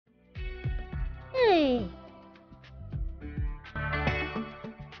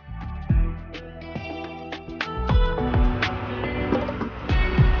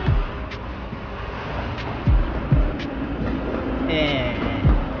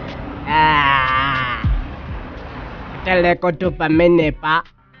Teleko tu pamene pa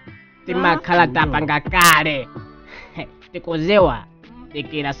timakhala tapanga kale tikuziwa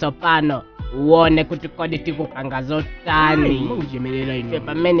tikira sopano uone kuti kodi tikupanga zotani ife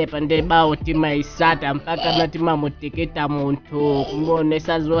pamene pandebawo timaisata mpaka na timamutikita munthu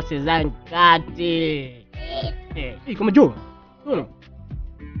kumuonesa zonse za nkati koma jo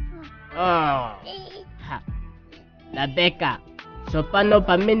Rebecca sopano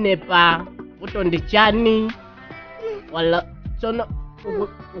pamene pa utondi chani wala sono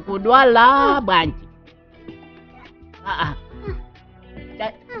ukudwala bwanji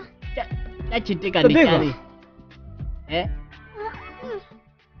chachitika ni chani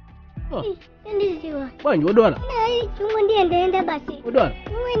bwanji udwala chungu ndiyendeenda basi udwala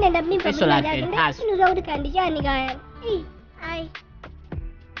nenda mimba Eso la tentazo. sinuza kuti kandichani kaya ai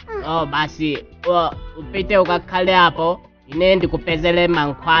basi upite ukakhale hapo ine ndikupezele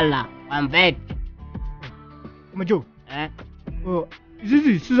mankhwala wamvete koma jo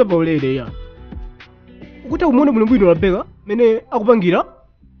izizi sizapaulere ya ukuti umuone muno bwino Rebecca mene akupangira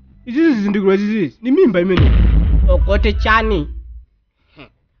izizi zizindikiro izizi ni mimba imene ukuti chani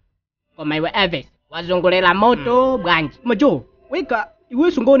koma iwe Eves wazungulira moto bwanji koma jo weka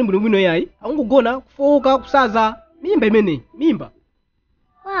iweso ngaone muno bwino yayi akungogona kufoka kusaza mimba imene mimba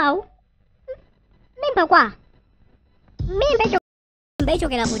wow mimba kwa mimba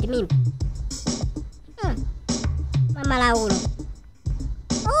ichokera kuti mimba mama laulo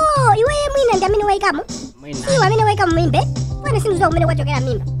iwe mwina ndi amene waikamo iwe amene waikamo mimbe pano sinuziwa kumene kwachokera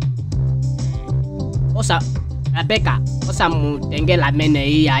mimba Rebecca osamutengela amene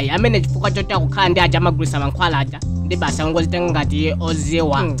iyayi amene chifukwa choti akukhala ndi aja amagulisa mankhwala aja ndi basa ngozitenga ngati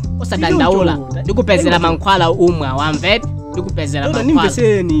oziwa osadandaula ndikupezera mankhwala umwa wamvete ndikupezera mankhwala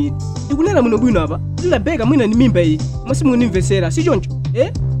nimveseni ndikunena muno bwino apa Rebecca mwina ni mimba iyi koma simunimvesera sichoncho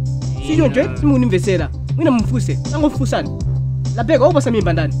sichoncho simunimvesera mwina mumfuse angofusani Rebecca wapasa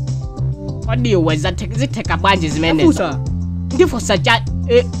mimba ndani kodi iwe zitheka bwanji zimene ndifusa cha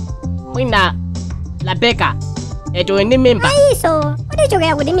mwina Rebecca eto ni mimba aiso kodi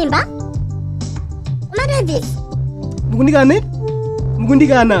ichokera kuti mimba umatadisi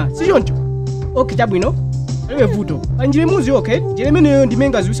mukundikana sichoncho okay chabwino aliwe vuto panjire muzi okay njire imeneyo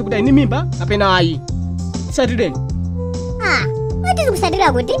ndimenga ziwise kuti ni mimba kapena ayi isatireni kodi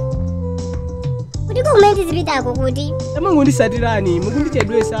zikusatira kuti kumene zipitako kuti tamangondisatirani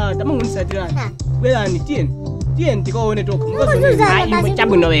mukundichedwesa tamangondisatirani bwerani tiyeni tikaone toka iwe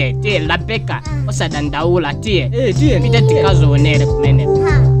chabwino we tiye Rebecca osadandaula tiye tiyeni pite tikazoonere kumene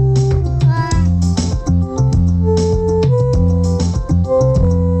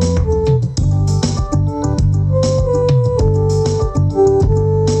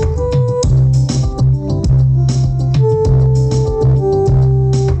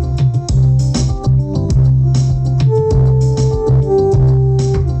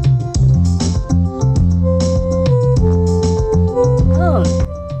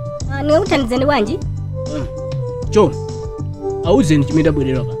uthandizeni wanji jo auzeni chimene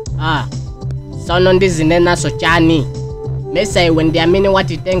bwerera pa sono ndizinenaso chani mesa iwe ndi amene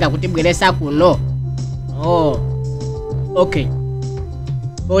watitenga kutibweresa kuno okay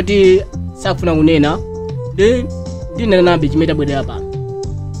kodi sakufuna kunena ndinenabe chimene bwerera pa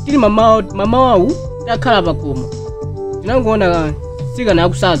tili mama wawu takhala pakoma tinangoona sikana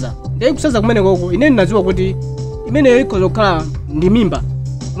akusaza ndiye kusaza kumene koko ine ndinadziwa kuti imeneyo ikhoza kukhala ndi mimba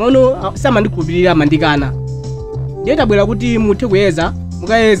Mono samandikhulupirira amandikana ndiye tabwera kuti muthe kuyeza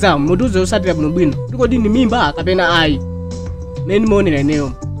mukayeza mutuze osatira bwino bwino ndikodi ni mimba kapena ayi mene muonera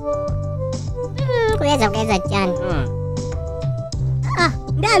ineyo kuyeza chani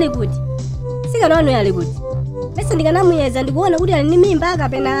ndali kuti sikana wanu yali kuti bese ndikanamuyeza ndikuona kuti ali ni mimba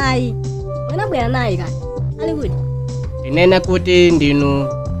kapena ayi mwanabwera naye kani ali kuti tinene kuti ndinu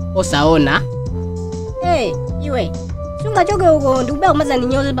osaona iwe sungachoke uko ndikubera kumazani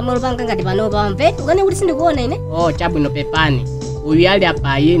nyoze pamalo panga ngati panopa wamve ukane kuti sindikuona ine chabwino pepani uyu ali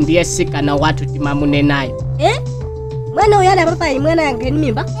apayi ndiye sikana wathu timamunenayo mwana uyu ali apapayi mwana yange ni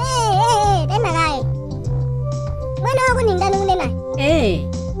mimba tena kaye mwana wako ni ndani kunenayo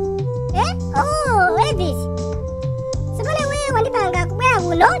Elvis sipone wewe wandipanga kubwera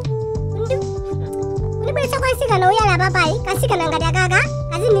kuno ndibwesa kwa sikana uyu ali apapayi kasikana ngati akaka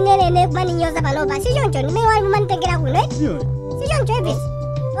azindinenene kumaninyoza panopa sichoncho ndimene wali mumanitengera kuno sichoncho Elvis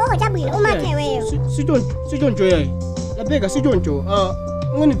chabwino umathe weyo sichoncho yayi Rebecca sichoncho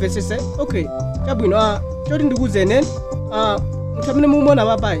univesese okay chabwino choti ndikuzene munthu amene mumona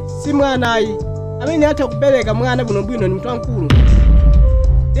papayi si mwana ayi amene atha kubereka mwana bwinobwino ni munthu wankulu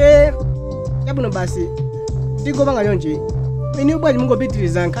chabwino basi ndingopanga chonchi ine bwanji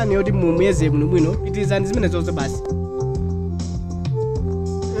mungopitiriza nkhani yoti mumuyeze bwinobwino pitirizani zimene zonse basi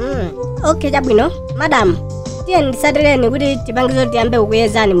okay chabwino madam tiye ndisatireni kuti tipangizo tiyambe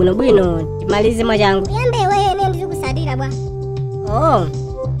kukuyezani bwinobwino timalize mwachangu Uyambe wewe ne ndikusatira bwa. oh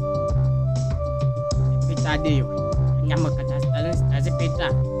Pitadiyo. Nyama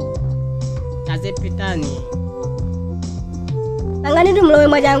tazipita. Tazipitani. pangani tumlowe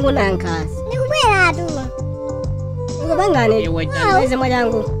mwachangu nankhasi Ndikubwera tu. ndikupangani Iwe tiweze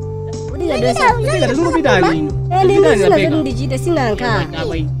mwachangu kuti kadwesa tazingopitani ino ndine sina zoti ndichite sinankha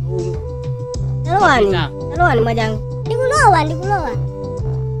talowani mwachangu Ndikulowa.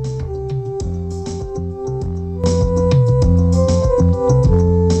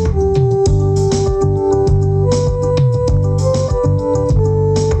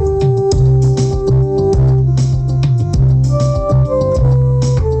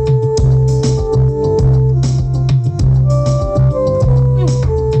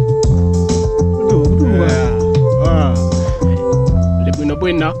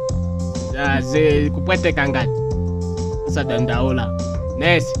 Bwino. Zaze kupweteka ngati. Sadandaula.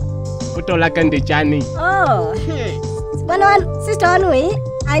 Nesi. Futo lake ndi chani. oh bwana wanu sister wanu iyi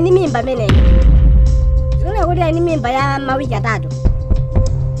aini mimba meneyi zikuona kuti aini mimba ya mawiki atatu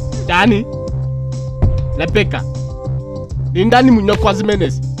Chani? Lepeka. Ni ndani munyokwa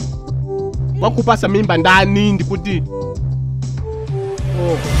zimenezi? Wakupasa mimba ndani ndikuti.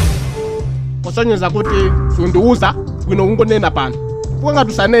 Oh. Kusonyeza kuti sunduuza bwino ungonena pano. Kuanga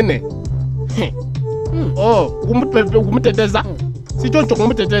tusanene. Oh, kumuteteza. Sichoncho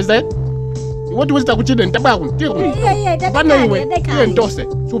kumuteteza. Iwoti wizita kuchine ntabaku. Bana iwe. Iye ntose.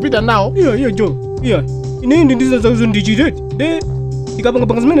 Supita nao. Iyo jo. Iya. Ine ndizo zozo ndichireti.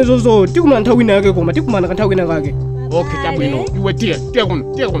 Ndikapanga zimene zozo tikumana nthawi ina yake koma tikumana kanthawi ina kake. Okay, chabwino. Iwe tiye kuno.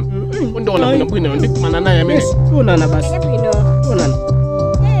 Undoona bwino ndikumana naye amene. Tionana basi. bwino Tionana.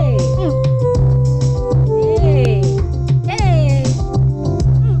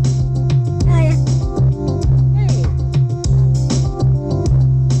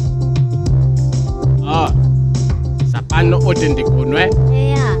 Sapano ote ndikunwe.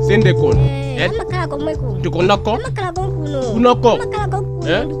 Sende kono. amakhala komweko Ndikunoko. amakhala konkuno Kunoko. amakhala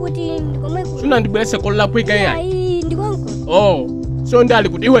konkuno ndikuti ndikomweko Suna ndibwese kola kwika ya. ayi ndikonko Oh, so ndali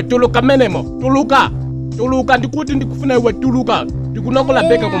kuti iwe tuluka menemo. Tuluka ndikuti ndikufuna iwe tuluka. Ndikunokola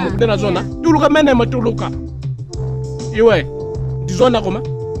beka koma kudena zona. Tuluka menemo tuluka. Iwe ndizona koma.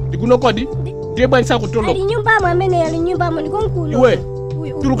 Ndikunokodi. Ndiye bwanisa kutuluka. ali nyumbamo amene ali nyumbamo ndikonkuno Iwe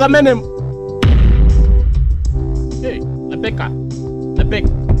tuluka menemo. Hey, Lepeka.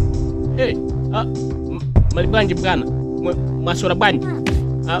 Hey, malibanji bwana. Masura banji.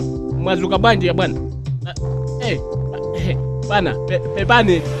 Mwazuka banji ya bwana. Bana,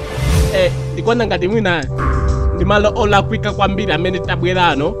 pepani. Ndikona ngati mwina ndimalo ola kwika kwambiri amene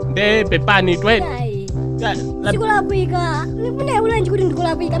tabwerano. Nde pepani twe. sikulakwika ndifuna ulanji kuti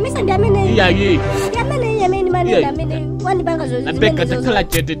ndikulakwika misa ndi amene Iya. ndi amene amene manena amene wandipanga Lepeka takhala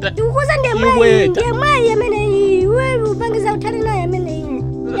chete. ndikukuza Iwe ndiye mwayi amene iwe upangiza uthali naye amene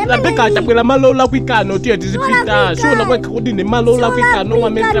Lepeka tabwera malo ola kwikano tiye tizipita. Sona kweka kuti ni malo ola kwikano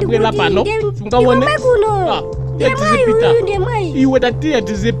amene tabwera pano. Sungawone. Tiye tizipita. Iwe tatiye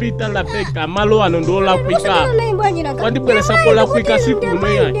tizipita Lepeka malo ano ndola kwika. Wandibweresa kola kwika siku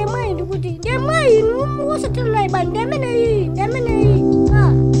mweya.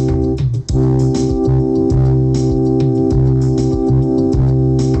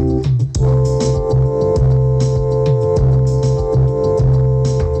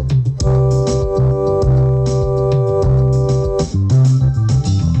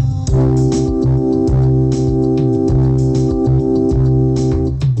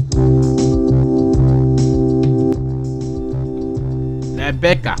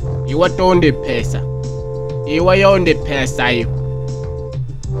 Rebecca, iwe tonde pesa. Iwe yonde pesa iyo.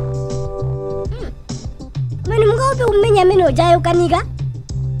 Mani mungope umenya amene ujayo kanika.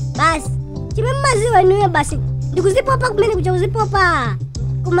 Basi. Chimene maziwa inuyo basi. Ndikuzipopa kumene kuja kuzipopa.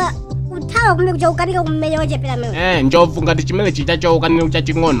 Kuma uthawa kumene kuja kukanika kumenya wachepera mewe. Njovu ngati chimene chicha chaukanira ucha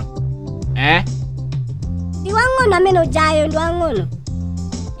ching'ono. Ndi wang'ono amene ujayo ndi wang'ono.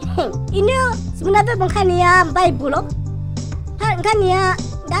 Inuyo simunapepo nkhani ya Baibulo. Nkhani ya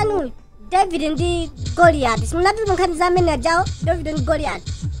ndanu David ndi Goliath. Simunapepo nkhani za amene ajawo David ndi Goliath.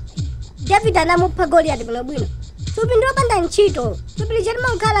 David anamupha Goliath bwinobwino. thupi ndilopanda ntchito thupi lija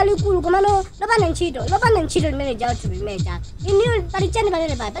limakhala likulu komano lopanda ntchito limene jawo thupi limene jawo iniyo pali chani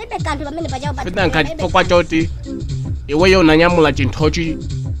pamene palibe kanthu pamene pachawo Fita chifukwa choti iweyo unanyamula chinthochi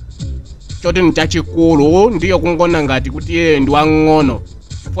choti nchachikulu ndiyo kungona ngati kuti iye ndi wang'ono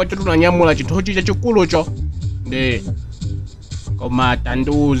chifukwa choti unanyamula chinthochi chachikulucho ndi koma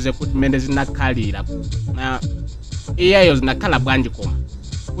tandiuze kuti mene zinakhalira na iyeyo zinakhala bwanji koma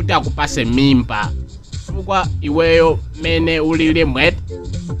kuti akupase mimba chifukwa iweyo mene ulili mwete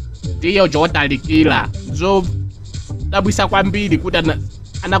ndiyo chotalikira zo dabwisa kwambiri kuti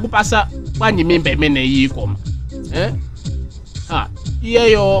anakupasa bwanji mimba imene iyi koma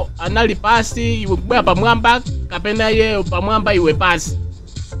iyeyo anali pasi iwe kubwera pamwamba kapena iyeyo pamwamba iwe pasi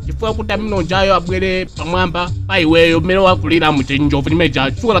chifukwa kuti amino jayo abwere pamwamba pa iweyo mmene wakulira muchinjovu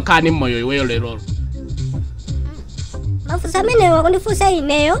chimeja chifukwa khani mmoyo iweyo lero mafuso amenewo akundifunsa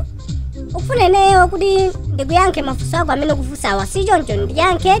ineyo ukufuna ineyo kuti ndikuyankhe mafuso ako amene ukufunsawa si choncho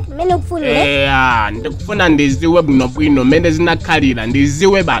ndiyankhe mmene ukufunire ndikufuna ndiziwe bwinobwino mmene zinakhalira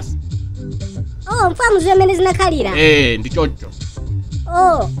ndiziwe basi mfuna muziwe mmene zinakhalira ndi choncho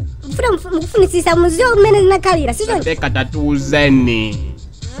mukufunisisa muziwe mmene zinakhalira si choncho teka tatiuzeni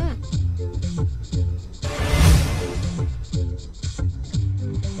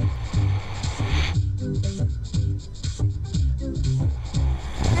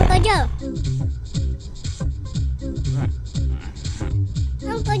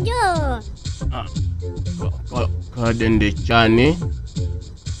Uncle Joe. Kadende chani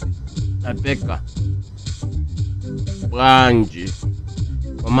ateka bwanji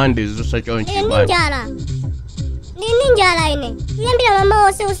komande zusa chonchi bwanji ninjala ine uyambira mama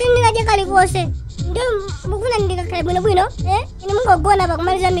wose usindikaje kali kose ndio mukufuna ndikakhale bwino ine mungogona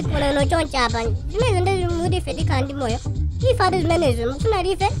pakumaliza mikono chonchi apa zimenezo ndi muti fedika ndi moyo ifade zimenezo mukufuna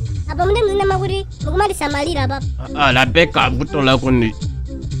life apa munde mzina makuti mukumalisamalira papa labeka kutola kuni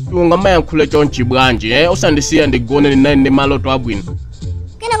ungamayankhule chonchi bwanji usandisiya ndigone ndi maloto abwino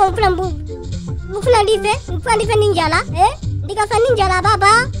kena mufuna life ninjala ndikafa ninjala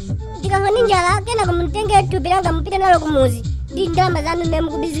baba ndikafa ninjala kena kumtenge tupilanga mpite nalo kumuzi ndi ndalama zanu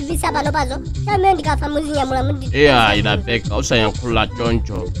nemukubizibisa pano pazo chamene ndikafa muzinyamula mundi ilabeka usayankhula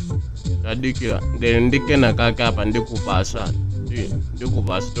choncho tadikira ndikena kake apa ndikupasa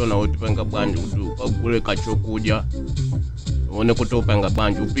tona kuti penga bwanji kuti ukagule kachokudya one kuti upenga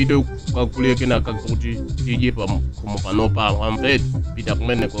bwanji upite ukagule kena kake kuti tije pakhomo panopa wamveti pita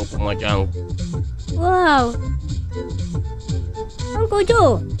kumeneko kumwa changu wow Uncle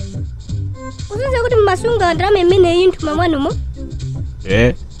Joe uzize kuti mmasunga ndalama imene inthuma mwanumo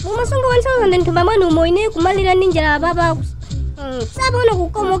mumasunga 1000 nthuma mwanumo ine kumalira ninjala baba sabona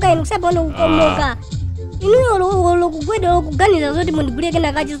kukomoka inu sabona kukomoka inuyo lokugweda kuganiza zoti mundigulire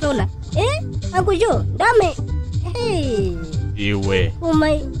kena kachisona Uncle Joe ndame iwe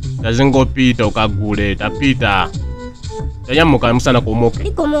tazingopita ukagule tapita tanyamuka musana kumoka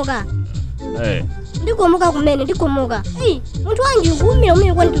ndikomoka kumene ndikomoka munthu wanji kuumira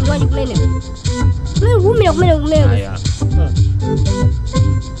kumene kwa mtundu wanji kumene kuumira kumene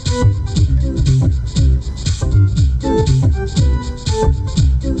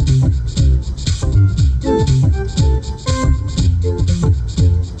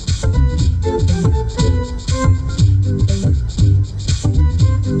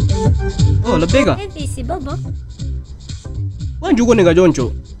labeka Evisi bobo wanji ukoneka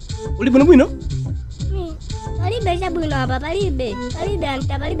choncho uli bwino palibe chabwino apa palibe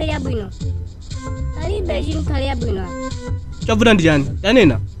anta palibe chabwino palibe chinthu khale chabwino chavuta ndi chani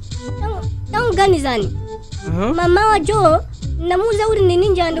tanena tamuganizani mama wa Joe namuuza kuti ndi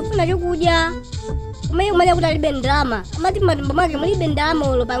ninja ndikufuna chokudya kumene kumalira kuti alibe ndalama amati matumbo mwake mulibe ndalama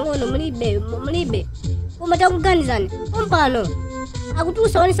ulo pang'ono mulibe koma takuganizani pompano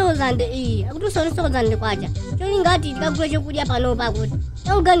akutusa 1000 akutusa 1000 kwacha choli ngati tikagula chokudya pano pakuti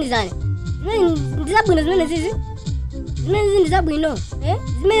takuganizani ndizabwino zimene zizi ndizabwino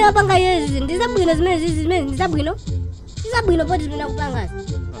zimene apanga yezi ndizabwino zimene ndizabwino poti zimene akupangazi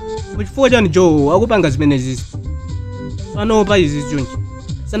kuchifukwa chani Joe akupanga zimene zizi panopa izi chonchi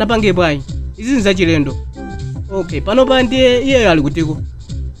sanapange bwayi izi nzachilendo okay panopa ndiye iyeyo ali kutiko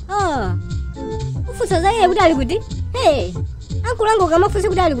ufusa za iye kuti ali kuti ankulango kamafusi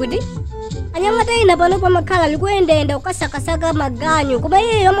kuti ali kuti anyamata ina panopa makhala likuyendayenda ukasakasaka maganyu koma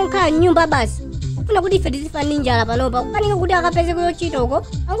iyeyo amakhala nyumba basi funa kuti ife tizifa ninjala panopa kukanika kuti akapeze kuyochita uko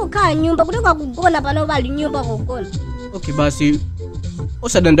angokhala nyumba kuti kakugona panopa ali nyumba kugona okay basi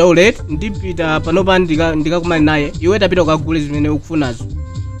osadandaule ndipita panopa ndikakumana naye iwe tapita ukagule zimene ukufunazo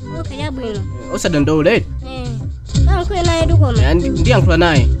okay chabwino osadandaule kayankhule naye tukoma ndiyankhula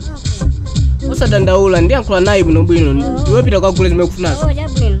naye Osadandaula ndiyankhula naye bwinobwino. Iwe pita kwagula zimene ukufunazo. Oh,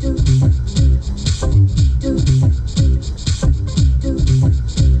 chabwino.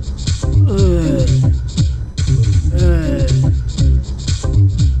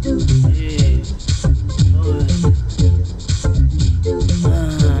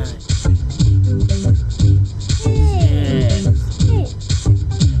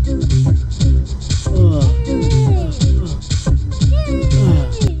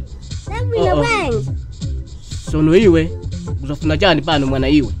 Sono iwe uzafuna chani pano mwana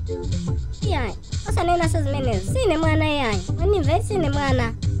iwe? Iya, osanena zimenezo. Sine mwana yayi. Wanimve sine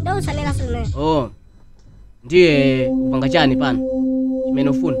mwana. Ndo osanena zimenezo. Oh. Ndiye upanga chani pano? Chimene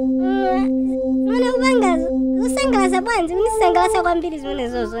ufuna? Mwana upanga usengalasa bwanji, unisengalasa kwambiri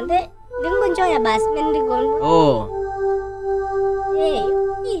zimenezozo. Ndingonjoya basi mene ndigondo. Oh.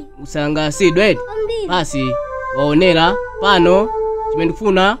 Usangasidwe Kwambiri. basi waonera pano chimene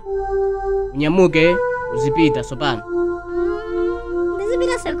ndifuna unyamuke uzipita sopano.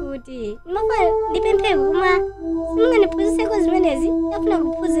 Ndizipita sakuti. Nimafuna ndipemphepo kuma simungandiphunziseko zimenezi. Ndafuna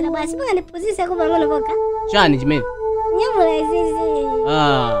kuphunzira basi simungandiphunziseko pang'ono pokha. Chani chimene? Nyamula izizi.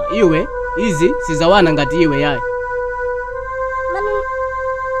 Iwe izi sizawana ngati iwe yayi. Manu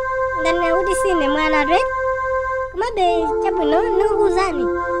ndanena kuti sine mwana right? Kumabe chabwino nokuzani.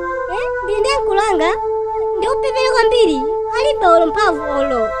 Ndinde nkulanga ndiupepere kwambiri. Alibe olo mphamvu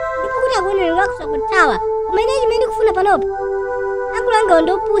olo. Ndikuti akuonera ngakusa kutawa. Kumene chimene ndikufuna panopo. Akulanga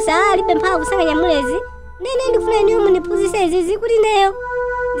ndopusa alibe mphamvu sanga nyamulezi. Nene ndikufuna niyo mundiphunzise izizi kuti neyo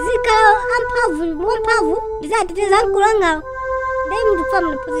ndizikhala wamphamvu ndizateteza nkulanga. Ndeye mndikufuna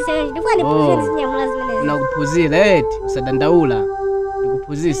mundiphunzise ndikufuna ndiphunzise zinyamula zimenezi. Unakuphunzira eti usadandaula.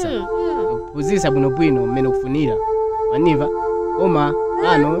 Ndikuphunzisa. Ndikuphunzisa bwinobwino mmene ukufunira. Waniva? Koma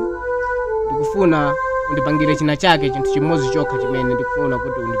pano ndikufuna undipangire china chake chinthu chimodzi chokha chimene ndikufuna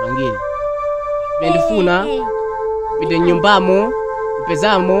kuti undipangire. Chimene ndifuna upite nyumbamo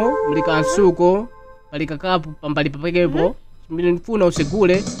upezamo muli kansuko pali kakapu pambali papekepo. Chimene ndifuna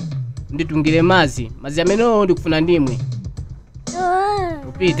usegule nditungire mazi amenewo ndikufuna ndimwe.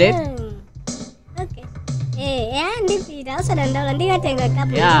 Upite. Okay. Ndipita usadandaula ndikatenga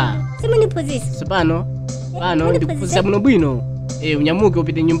kapu. Simuniphunzisa. Sopano ndikuphunzisa bwinobwino. Unyamuke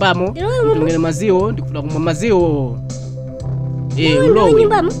upite nyumbamo utungire maziwo ndikufuna kumwa maziwo. Ulowe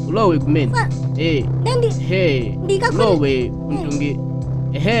kumene. Ulowe untungi.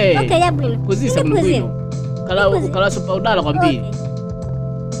 Okay, yabwino. Phunzisa bwinobwino. Ukhala sopaudala kwambiri.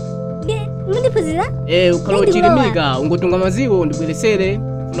 Mundiphunzira? Ukhala uchilimika ungotunga maziwo ndibweresere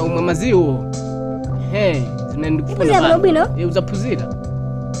ndikufuna kumwa maziwo. Zimene ndikufuna pano. Uzaphunzira.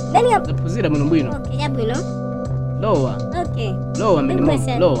 Uzaphunzira bwinobwino. Okay, yabwino. Lowa. Okay. Lowa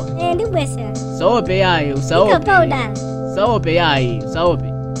minimum. Lowa. Ndibwesera. Saope yayi, usaope. Powder. Saope yayi,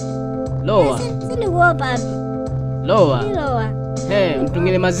 usaope. Lowa. Sindikuopa abi. Lowa. Lowa.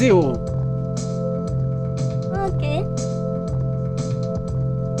 Mtungile maziwo. Okay.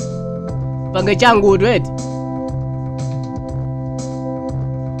 Pange changu utweti.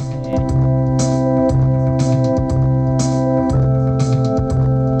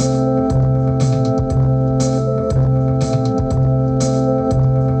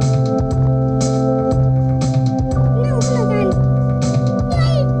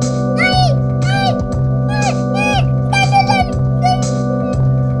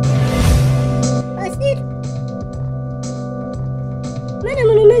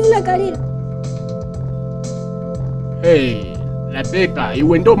 Labeka,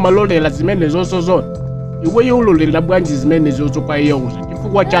 iwe ndo malolela zimene zonso zona. Iwe yululela bwanji zimene zonso kwa iyouza.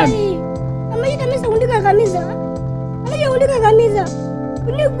 Chifukwa chani? Amachita mesa kundikakamiza.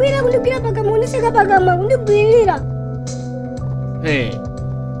 Kundigwira pakamwa uniseka pakamwa kundigwirira.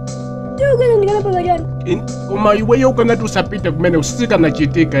 Ndikwira ndikanapanga chani. Koma iwe yokanati usapite kumene usika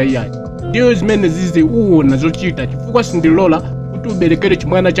nachitika iyayi. Ndiyo zimene zizi uwona zochita. Chifukwa sindilola kuti uberekere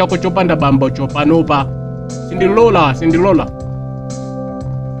chimwana chako chopanda bamba chopanopa. Sindilola.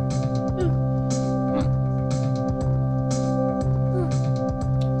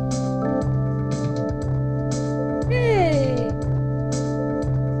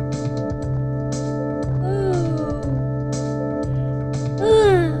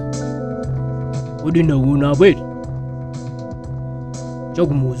 Udinda una bweti.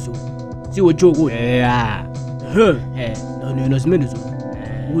 Chokumuzo. Siwe choko. Nani zimene zo.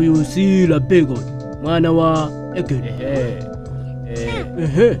 Uyu si Labeka. Mwana wa Ekene.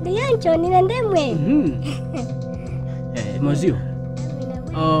 Ndiyancho nine ndemwe. Maziwo.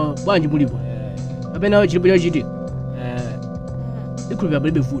 Bwanji mulipo. Kapena chilipo chachitika. Ikhulupira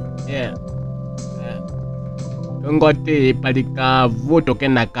palibe vuto. Ngoti palika vuto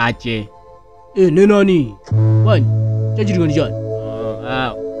kena kache. nenani wani chachitika ndi chani?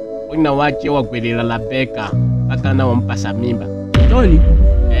 Wina wache wagwirira Labeka kakana wampasa mimba. Chani?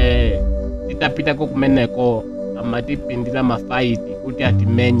 Titapitako kumeneko amatipindira mafaiti kuti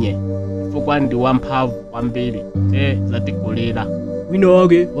atimenye chifukwa ndi wamphamvu kwambiri zatigulira. Wina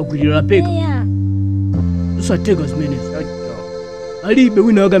wake wagwirira Labeka? Usateka zimenezi. Alibe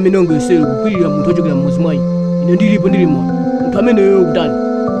wina wake amene angesere kugwirira munthu ochokera mmuzi mwayi. Ine ndilimo munthu ameneyo kutani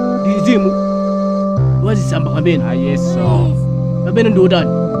ndizimu wazisamba kapena. Yeso kapena ndi utani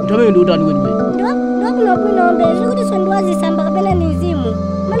munthu amene ndi utani kwenikweni. ndinokunombe zikuti sondiwazisamba kapena nizimu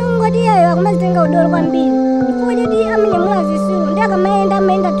mana ungoti yayo akumazitenga udolo kwambiri chifukwa choti amenyamula zisilu ndi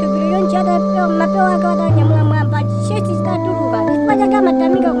akamaenda thupiro yonchi mapewa ake watanyamula mwamba chisheti zikatuluka chifukwa chake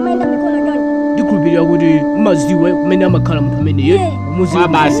amatamika kumaenda mikono yonchi. Ndikhulupirira kuti mumaziwa kumene amakhala munthu ameneyo.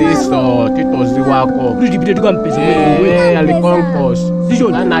 Mabasiso titoziwako kuti tipite tikampeza alikonkosi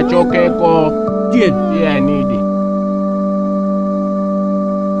anachokeko tiyenidi.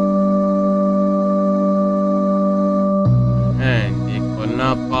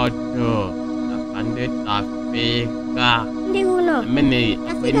 Ndikonakoto apande tafika ndi uno amene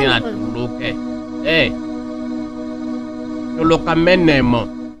akweni atuluke. Tuluka menemo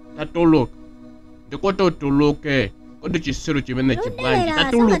tatuluka ndikototuluke kodi chisiru chimene chibwanji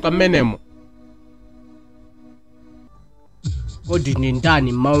tatuluka menemo. Kodi ni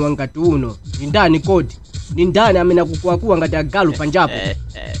ndani mmawa ngati uno? Ni ndani kodi? Ni ndani amene akukuwakuwa ngati agalu panjapo?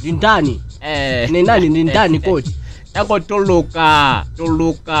 Ni ndani? Nenani ni ndani kodi? Tako tuluka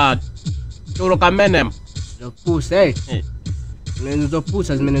menemo. Zopusa nene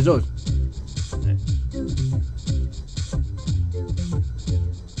zopusa zimene zozo.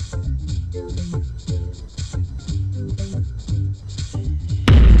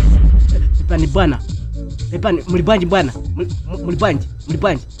 Pepani bwana. Pepani mulibanji bwana. Mulibanji.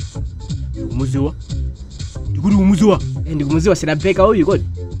 Umuziwa? Ndikuti umuziwa? Ndikumuziwa si Labeka uyu kodi?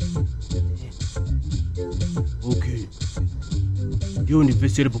 Okay. Ndiyo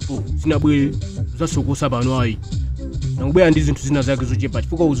ndimvesere popo. Sinabwere zasokosa pano ayi. Nakubwera ndi zinthu zina zake zochepa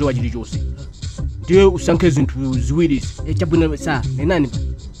chifukwa uziwa chilichonse. Ndiye usankhe zinthu ziwiri. Chabwino sa nenani pa?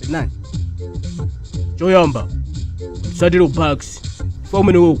 Nenani? Choyamba. Sadiro bags.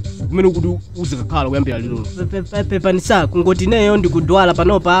 Umene kuti uzikakhala kuyambira lero. Pepani sa kungoti neyo ndikudwala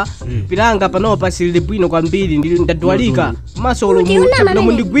panopa. Pilanga panopa silili bwino kwambiri ndadwalika. Maso olo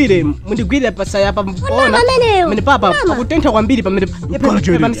mundigwire pasaya pa mpona. Mene papa akutentha kwambiri pamene.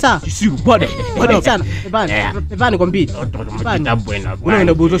 Pepani sa. Chisiru bwana. Pepani kwambiri.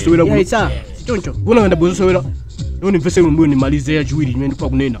 Unaenda bozo sowera kuno. Sa sichoncho. Unaenda bozo sowera. Ndio nimvese mbwe ni malize ya chiwiri imene ndikuwa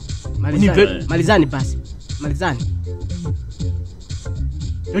kunena. Malizani basi. Malizani.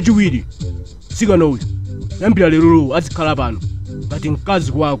 Yachiwiri sikana uyu yambira lero azikhala pano ngati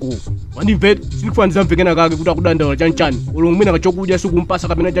mkazi wako wandimvera sindikufanira mvekena kake kuti akudandaula chanichani ulo mwina kachokudya sikumpasa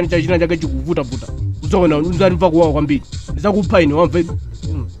kapena chani china chake chikuvutavuta uzaona uzandimva kuwawa kwambiri ndizakupha ine wamvera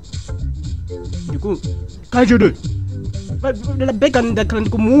kachede Labeka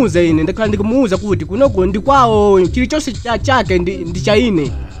ndakhala ndikumuuza kuti kunoko ndikwawo chilichonse chake ndi cha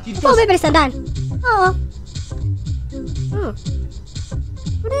ine. Upeperesa ndani?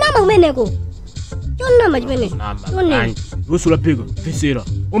 Nama umeneko. Chonama chimene. Lusu Labeka fesera.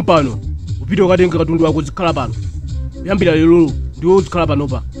 Umpano upite ukatenga katundu wako zikhala pano. Yambira lero ndiwo zikhala pano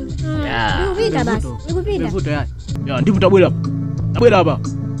pa. Ndikupita basi. Ndikupita. Ya ndiputa bwera. Tabwera apa.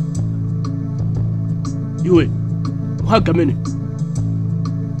 Iwe. Muhaga mene.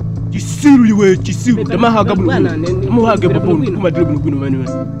 Chisiru ndamahaga bwana. Muhaga popo kumadire bwino mene.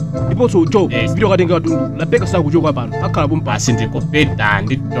 Ndiponso ucho video katenga katundu Labeka sakuchoka pano akhala pompasi ndikupita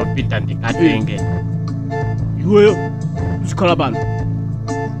nditopita ndikatenge iweyo uzikhala pano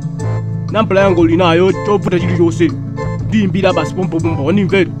nambala yangu linayo chovuta chilichonse ndiyimbira basi pompopompo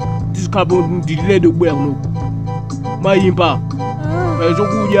wandimvera ndizikhala po ndililede kubwera kuno mayimba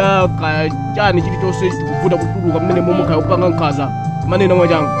kazokudya kachani chilichonse chikuvuta kutuluka mmene momwe kaya kupanga nkhaza manena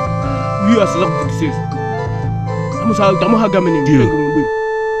mwachangu uyo asazakuvutisesa tamuhaga mene mbwino.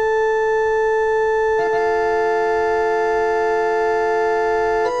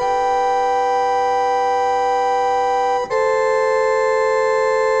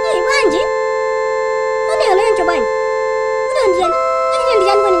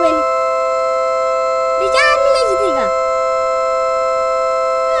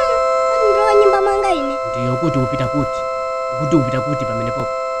 Upita kuti pamene popo.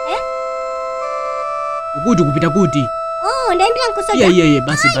 Ukuti kupita kuti? Ndaimbira nkusoja.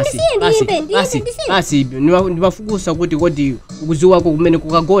 Basi ndiwafukusa kuti kodi ukuzi wako kumene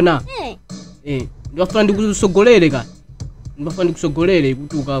kukagona. Ndiwafuna ndikusogolere ka. ndibafuna ndikusogolere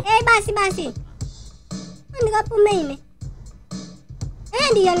kutuka. Basi. Ndikapume ine.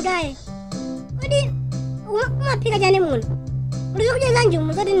 Ndiyangaye. Kodi umapika chani muno? Mulikuja zanji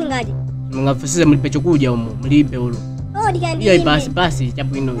muzati ningaje? Mungafisiza mulipe chokudya umu, mulipe ulo. Ndiyandiye. Basi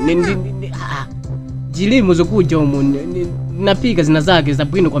chabwino. Jilimu zokudya umu napika zina zake za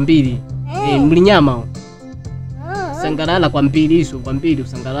bwino kwambiri. Muli nyama. Sangalala kwambiri iso kwambiri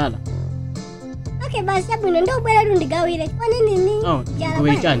usangalala. Okay basi chabwino ndo bwera ndigawire. Kwa nini?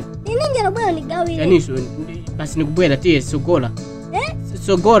 Gawire chani. Nini njalo bwera ndigawire? Chaniso basi nikubwera tie sogola.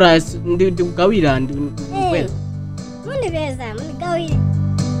 Sogora ndikugawira ndikubwera. Muniveza munigawire.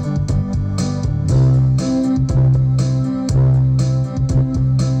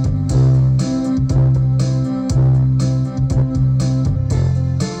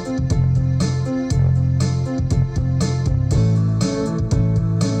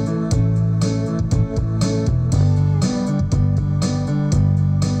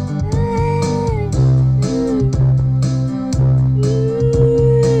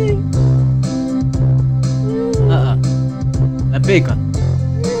 Beka.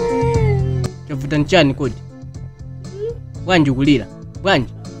 Chavuta nchani kodi. Bwanji kulira.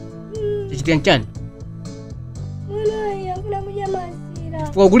 Bwanji. Chachitia nchani. Mwana kuna kuja mazira.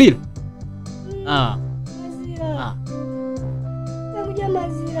 Fuka kulira. Mazira. Kuja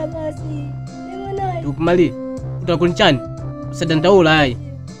mazira basi. Mwana. Tukumali. Utakuli nchani. Usadandaula hai.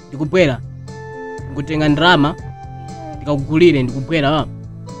 Ndikubwera. Ngutenga ndrama. Ndikakugulire ndikubwera.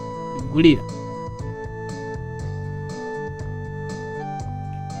 Ndikugulira.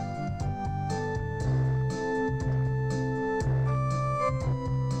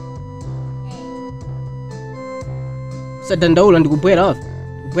 Sadandaula ndikubwera wapi?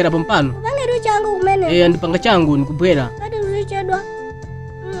 Ndikubwera pompano. Upange tu changu kumene. Ndipanga changu ndikubwera. Kati uzichedwa.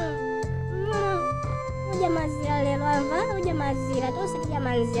 Uja mazira lelo amva, uja mazira tose kija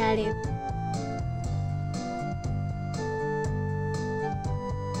mazira lelo.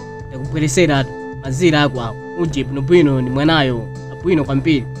 Ndikubweresera mazira ako uje bwino ni mwanayo abwino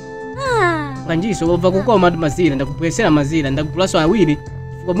kwambiri. Kanjiso wova kukoma mazira ndakubweresera mazira ndakupulaso awiri.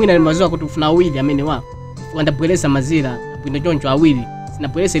 Chifukwa mwina ni maziwa kuti ufuna awiri amene wako. Ndabweresa mazira bwino choncho awiri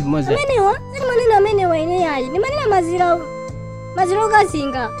sinabwerese limozi amenewa sali maneno amenewa ine yayi ni maneno mazira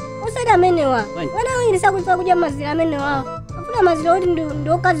ukazinga osati amenewa wana wili sakufa kuja mazira amenewa afuna mazira oti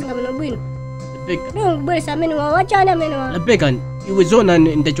ndo ukazinga bwino ndo ngubweresa amenewa wachani amenewa Labeka iwe zona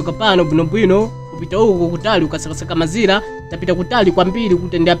ndachoka pano bwino kupita huko kutali ukasakasaka mazira tapita kutali kwambiri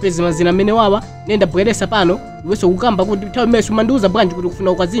kuti ndiapeze mazira amenewa nenda bweresa pano iweso kukamba kuti tawe mesu manduza bwanji kuti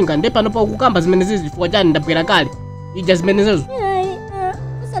kufuna ukazinga nde pano pa kukamba zimene zizi chifukwa chani ndabwera kale ija zimene zezo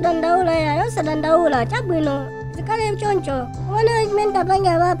usadandaula chabwino zikale choncho wana chimene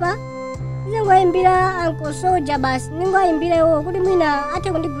tapanga papa ningoyimbira Uncle Soja basi ningoyimbire wo kuti mwina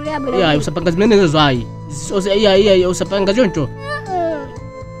ate kundigulira bwino usapanga zimene zezo ayi usapanga choncho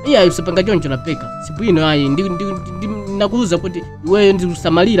usapanga choncho Labeka sibwino ayi nakuuza kuti iweyo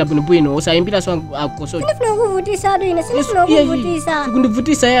ndikusamalira bwino usayimbira so Uncle ndifuna kukuvutisa adu ine sinifuna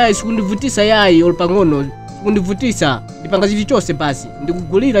kukuvutisa sikundivutisa yayi olpang'ono sikundivutisa ndipanga chili chose basi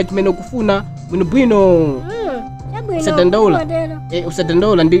ndikugulira chimene ukufuna bwino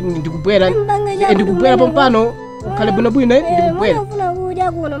usadandaula ndikubwera pompano ukhale bwino ndikubwera ufuna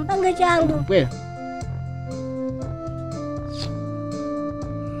kudya kuno mpange changu ndikubwera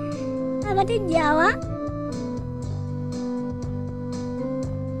akati jawa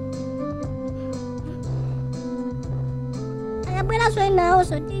akabwera so inawo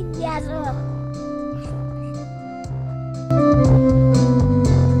so tijazo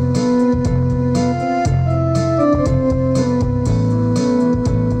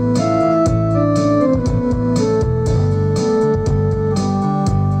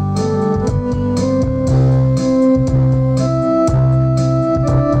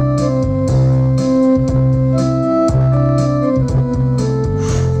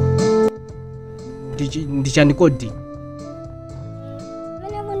ndichani kodi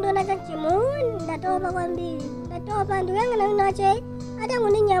mene kundona chachimu ndatopa kwambiri ndatopa ndikuyang'ana winache ata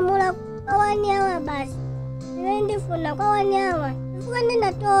kundinyamula kwa wani awa basi ine ndifuna kwa wani awa chifukwa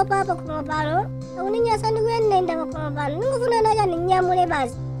ndatopa pakhomo pano akuninyasa ndikuyenda pakhomo pano ndikufuna nacha ndinyamule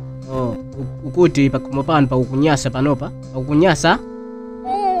basi ukuti pakhomo pano pakukunyasa panopa pakukunyasa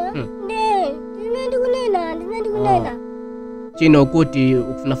ndine ndikunena chino kuti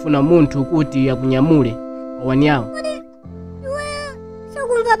ukufunafuna munthu kuti akunyamule wani awa iwe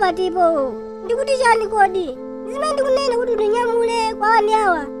sokumva patipo ndikuti chani kodi zimene ndikunena kuti ndinyamule kwa wani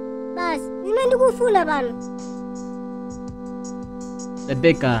awa basi zimene ndikufuna pano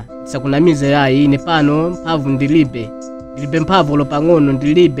Labeka ndisakunamize yayi ine pano mphamvu ndilibe ndilibe mphamvu lopang'ono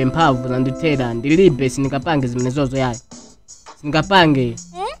ndilibe mphamvu zandithera ndilibe sindingapange zimenezozo yayi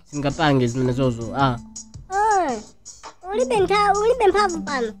singapange zimenezozo ulibe mphamvu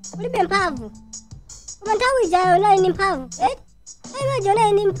pano ulibe mphamvu koma nthawi ijayo nayi ni mphamvu imejo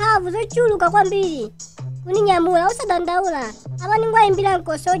nayi ni mphamvu zochuluka kwambiri kuninyamula usadandaula apa ningoyimbira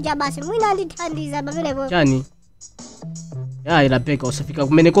nkosoja basi mwina andithandiza pamenepo chani yayi lapeka usafika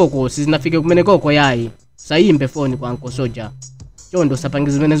kumenekoko sizinafike kumenekoko yayi sayimbe foni kwa nkosoja chondo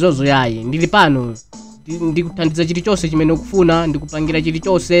usapange zimenezozo yayi ndili pano ndikuthandiza chilichonse chimene ukufuna ndikupangira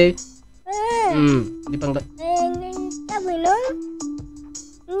chilichonse ndipanga tabwino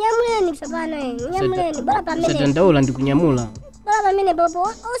nyamuleni pano nyamuleni bora pamene usadandaula ndikunyamula bora pamene bobo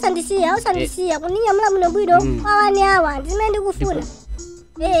usandisiya kuninyamula muno bwino kwa wani awa ndimene ndikufuna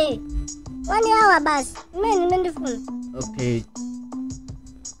wani awa basi ndimene ndifuna okay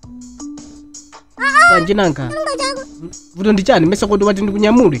panjinanka vuto ndichani mesa kodi wati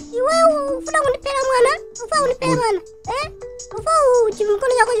ndikunyamule iwe ufuna kundipera mwana ufa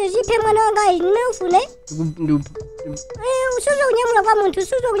chimkono chako chipe mwana wanga ine ufune usuzo kunyamula kwa muntu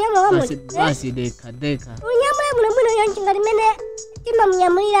basi deka unyamula bwino yonchi ngati mene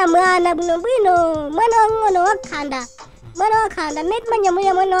timamunyamulira mwana bwino mwana wang'ono wakhanda meti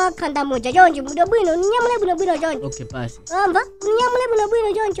manyamulira mwana wakhanda moja chonchi bwino unyamule bwino chonchi okay basi amva unyamule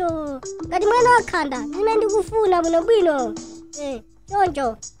bwino choncho ngati mwana wakhanda zimene ndikufuna bwino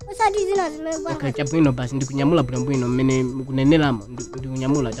choncho usati zina zimepanga okay chabwino basi ndikunyamula bwino mmene mukunenelamo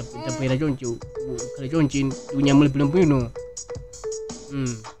ndikunyamula tapwera chonchi kale chonchi ndikunyamule bwino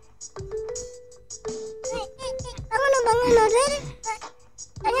Bangono teri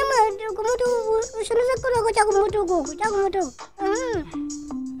anyama kumutu usunuza kuno chakumutu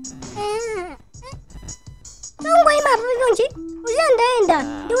Tungwa ima pachonchi uziandaenda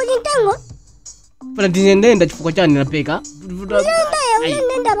ndikuchintengo fana ndinenda chifukwa chani lapeka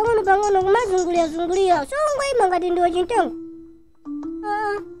uziandaenda bangono kumazungulia tungwa ima ngati ndikuchintengo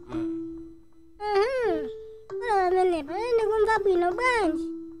amene pamene kumva bwino bwanji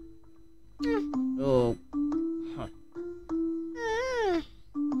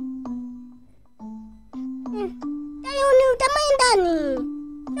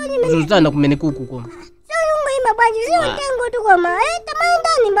zuzana kumene kuku koma ima bwanji sio tengo tu koma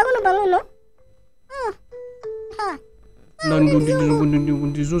tamaindani bangono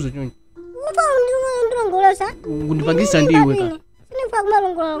ndizuza chonchi ufa ndilongolosa ngundipangisa ndiwe ka sinifa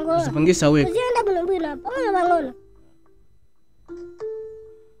kumalongolongola usipangisa weka uzienda bwino bangono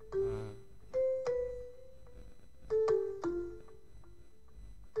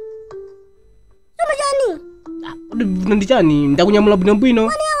ndichani ndakunyamula bwino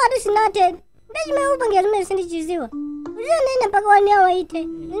wani awa tisinate ndachimene upangira zimene sindichiziwa uziandaenda mpaka wani awa ite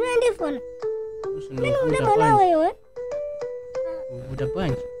zimene ndifuna mene udabwana iwe uvuta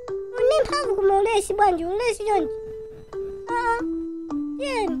bwanji uni mphamvu kuma ulesi bwanji chonchi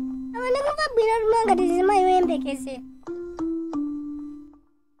yeni awa ndikumva bwino lumanga tizimayi wembekese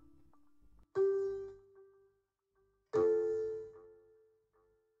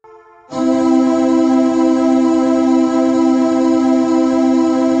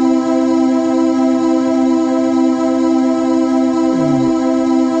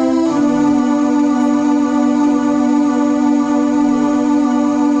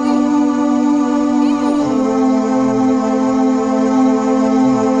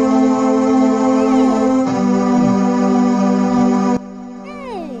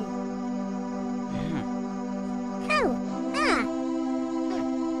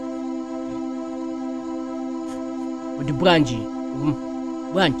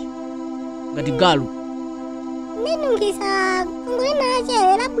bwanji ngati galu ninungisa kungulina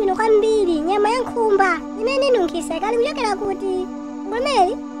achera bwino kwambiri nyama ya nkhumba imene ninungisa kali kuchokera kuti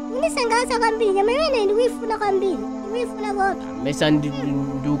ngomeri unisangalatsa kwambiri nyama imene ndikuifuna kwambiri ndikuifuna kopi mesa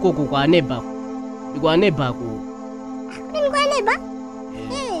ndikoko kwa aneba ndikwanebako ndikwaneba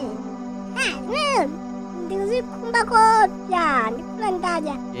ndikuzikhumba kopya ndikufuna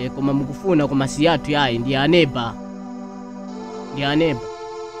ndaja koma mukufuna koma siyathu yayi ndi aneba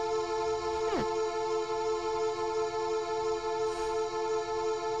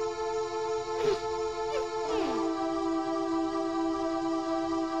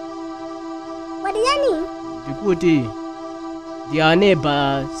wadiyani ndikuti ndi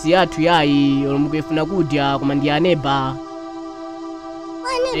aneba siyathu yayi olo mukufuna kudya koma ndi aneba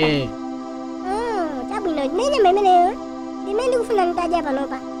chabwino nyama imeneyo ndimene ndikufuna ndaja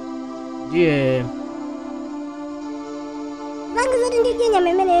panopa ndiye vangi zoti ndidye nyama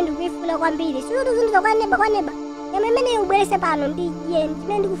imeneyo ndikuifuna kwambiri sizoto zinthu zakwaneba nyama imeneyo ubwerese pano ndidye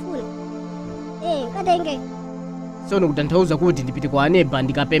ndimene ndikufuna katenge sono kutanthauza kuti ndipite kwa aneba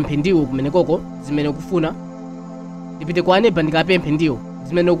ndikapemphe ndiwo kumene koko zimene ukufuna. Ndipite kwa aneba ndikapemphe ndiwo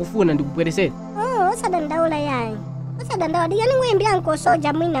zimene ukufuna ndikubweresera. Osadandaula yayi. Osadandaula ndiyani ngoyimbira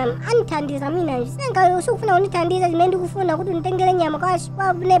nkosoja mwina anthandiza mwina. Senga usufuna unithandiza zimene ndikufuna kuti nditengere nyama kwa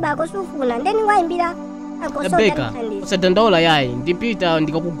neba ako sufuna. Ndeni ngoyimbira nkosoja ndithandiza. Osadandaula yayi. Ndipita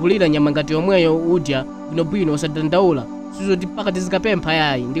ndikakugulira nyama ngati yomweyo udya bwinobwino osadandaula. Sizoti pakati zikapempha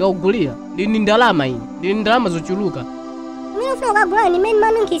yayi ndikakugulira. Ndini ndalama ine. Ndini ndalama zochuluka. Mimi ufuna kugula ni meni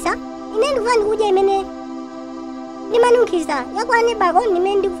manunkisa. Ine ndikufuna ndikudya imene ni manunkisa. Yakwa neba ako ni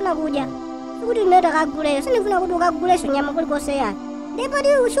meni ndikufuna kudya. Kuti ndinota kagule, sindifuna kuti ukagule nyama kulikose yayi. Ndipo ndi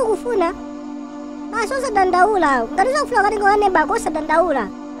usukufuna. Basi osadandaula. Ngati usakufuna kati kwa neba ako osadandaula.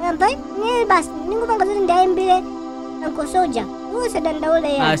 Mbai, ni basi ndingupanga zoti ndayimbire nkosoja. Osadandaula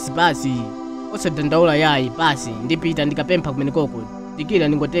yayi. Basi. Osadandaula yayi basi ndipita ndikapempha kumene koko. Ndikira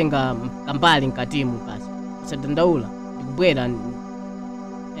ndingotenga kambali mkatimu basi. Osadandaula ndikubwera.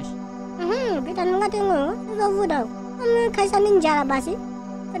 Pita ndingatengo. Uzovuta. Khaisa ni njala basi.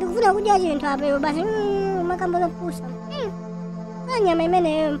 Kati kufuna kudya chinthu apewo basi makambo zopusa. Nyama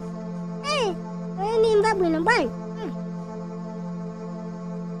imene ni mva bwino bwanji.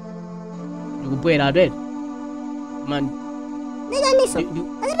 Ndikubwera atete. Man. Ndijaniso.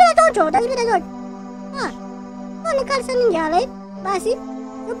 Tazipita chocho. Koni khalisa ni njala basi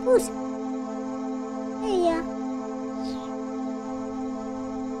zopusa. Eya.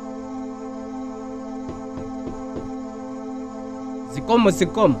 Zikomo.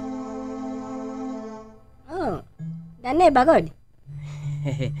 Daneba kodi.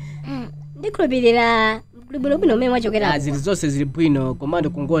 Ndikhulupirira bwino mmene mwachokera. Zili zonse zili bwino komando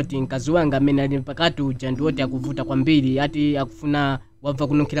kungoti mkazi wanga amene ali pakati uja ndiwoti akuvuta kwambiri ati akufuna wabva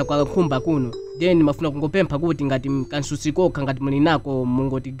kununkhira kwa nkhumba kuno. Then mafuna kungopempha kuti ngati kansusikokha ngati muli nako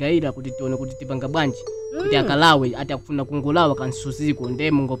mungotigayira kuti tione kuti tipanga bwanji. Kuti akalawe ati akufuna kungolawa kansusiko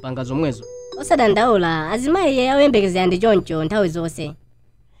nde mungopanga zomwezo. Osadandaula azimayi awembekezera ndi choncho nthawi zonse.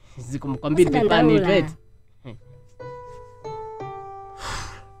 Zikomo kwambiri pepani vet.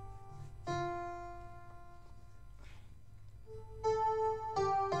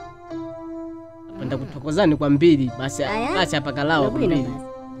 Apanda kuthokozani kwambiri basi apakalawa kwambiri.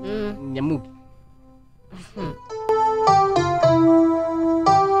 Nyamuki.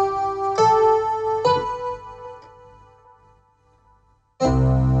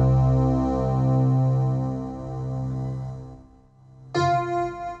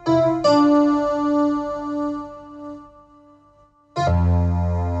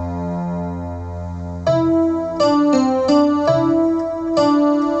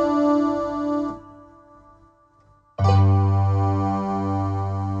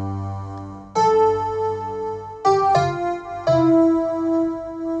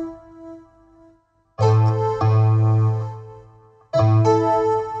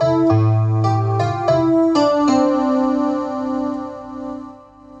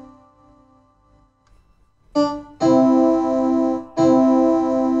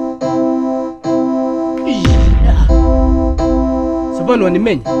 Sabano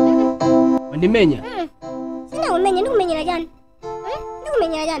wanimenya? Sina umenya, ndikumenyera jani.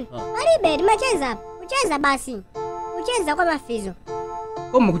 Ndikumenyera jani. Alibe macheza, ucheza basi. Ucheza kwa mafizo.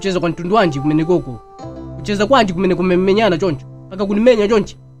 Koma kucheza kwa mtundu wanji kumene koko. Kucheza kwanji kumene kumemenyana choncho. Paka kunimenya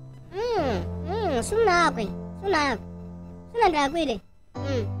chonchi. Suna akwe. Suna ndakwile.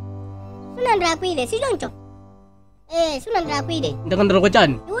 Suna ndakwile, si choncho. Suna ndakwile. Ndakandala kwa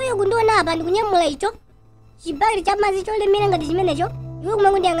chani. Uyo kundiona apa ndikunyamula icho. Chibali cha mazi chole mira ngati chimenecho. Iwe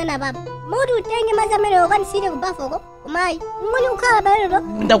kumangu ndiyang'ana papa. Muti utenge mazi amene okanisire kubafoko. Kumayi. Ngoni ukhala balero.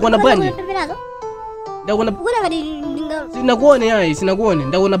 Ndakuona bwanji. Ndakuona Ukuna ngati ndinga. Sinakuone yayi, sinakuone.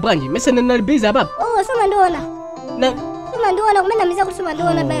 Ndakuona bwanji. Mese nali busy apa. Suma ndiona. Na Suma ndiona kumena miza kuti suma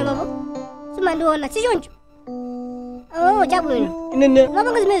ndiona bae babo. Suma ndiona si choncho. Chabwino. inene.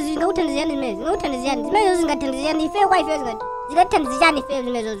 Ngapanga zimene zingakuthandiziyani zimene. Zingakuthandiziyani. Zimene zingathandiziyani ife kwa ife zingati. Zingathandiziyani ife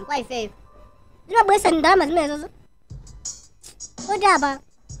zimene kwa ife. Zimabwesa ndalama zimenezo. Kodi apa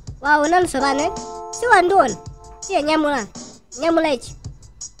waona nsopano si wandiona siye nyamula ichi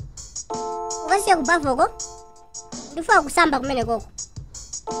ukasiya kubafoko ndifuna kusamba kumene koko.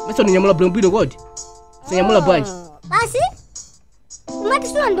 Mese nyamula bwino kodi. Sinyamula bwanji. Basi umati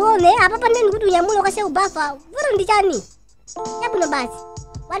si wandione apa pandeni kuti unyamula ukasiya kubafa vuto ndi chani. Chabwino basi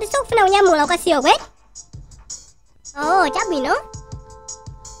wati sokufuna unyamula ukasiya kwe. Chabwino.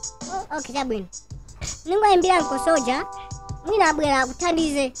 Okay, chabwino. Ningoyimbira nkosoja mwina abwera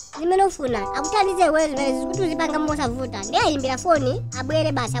akuthandize zimene ufuna akuthandize iweyo zimene zikuti uzipanga mosavuta ndi ayimbira foni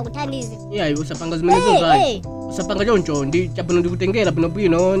abwere basi akuthandize iyayi usapanga zimene zozayi usapanga choncho ndi chabwino ndikutengera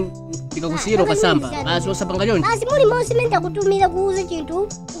bwinobwino ndikakusiyira ukasamba basi usapanga choncho basi muli monse imene takutumira kuuze chinthu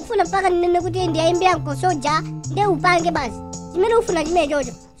ukufuna mpaka ndinene kuti ndiyayimbira nkosoja ndi upange basi chimene ufuna chimene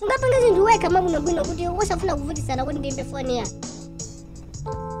chocho sungapange zinthu wekha mabwinobwino kuti usafuna kuvutisana kuti ndiyimbe foni ya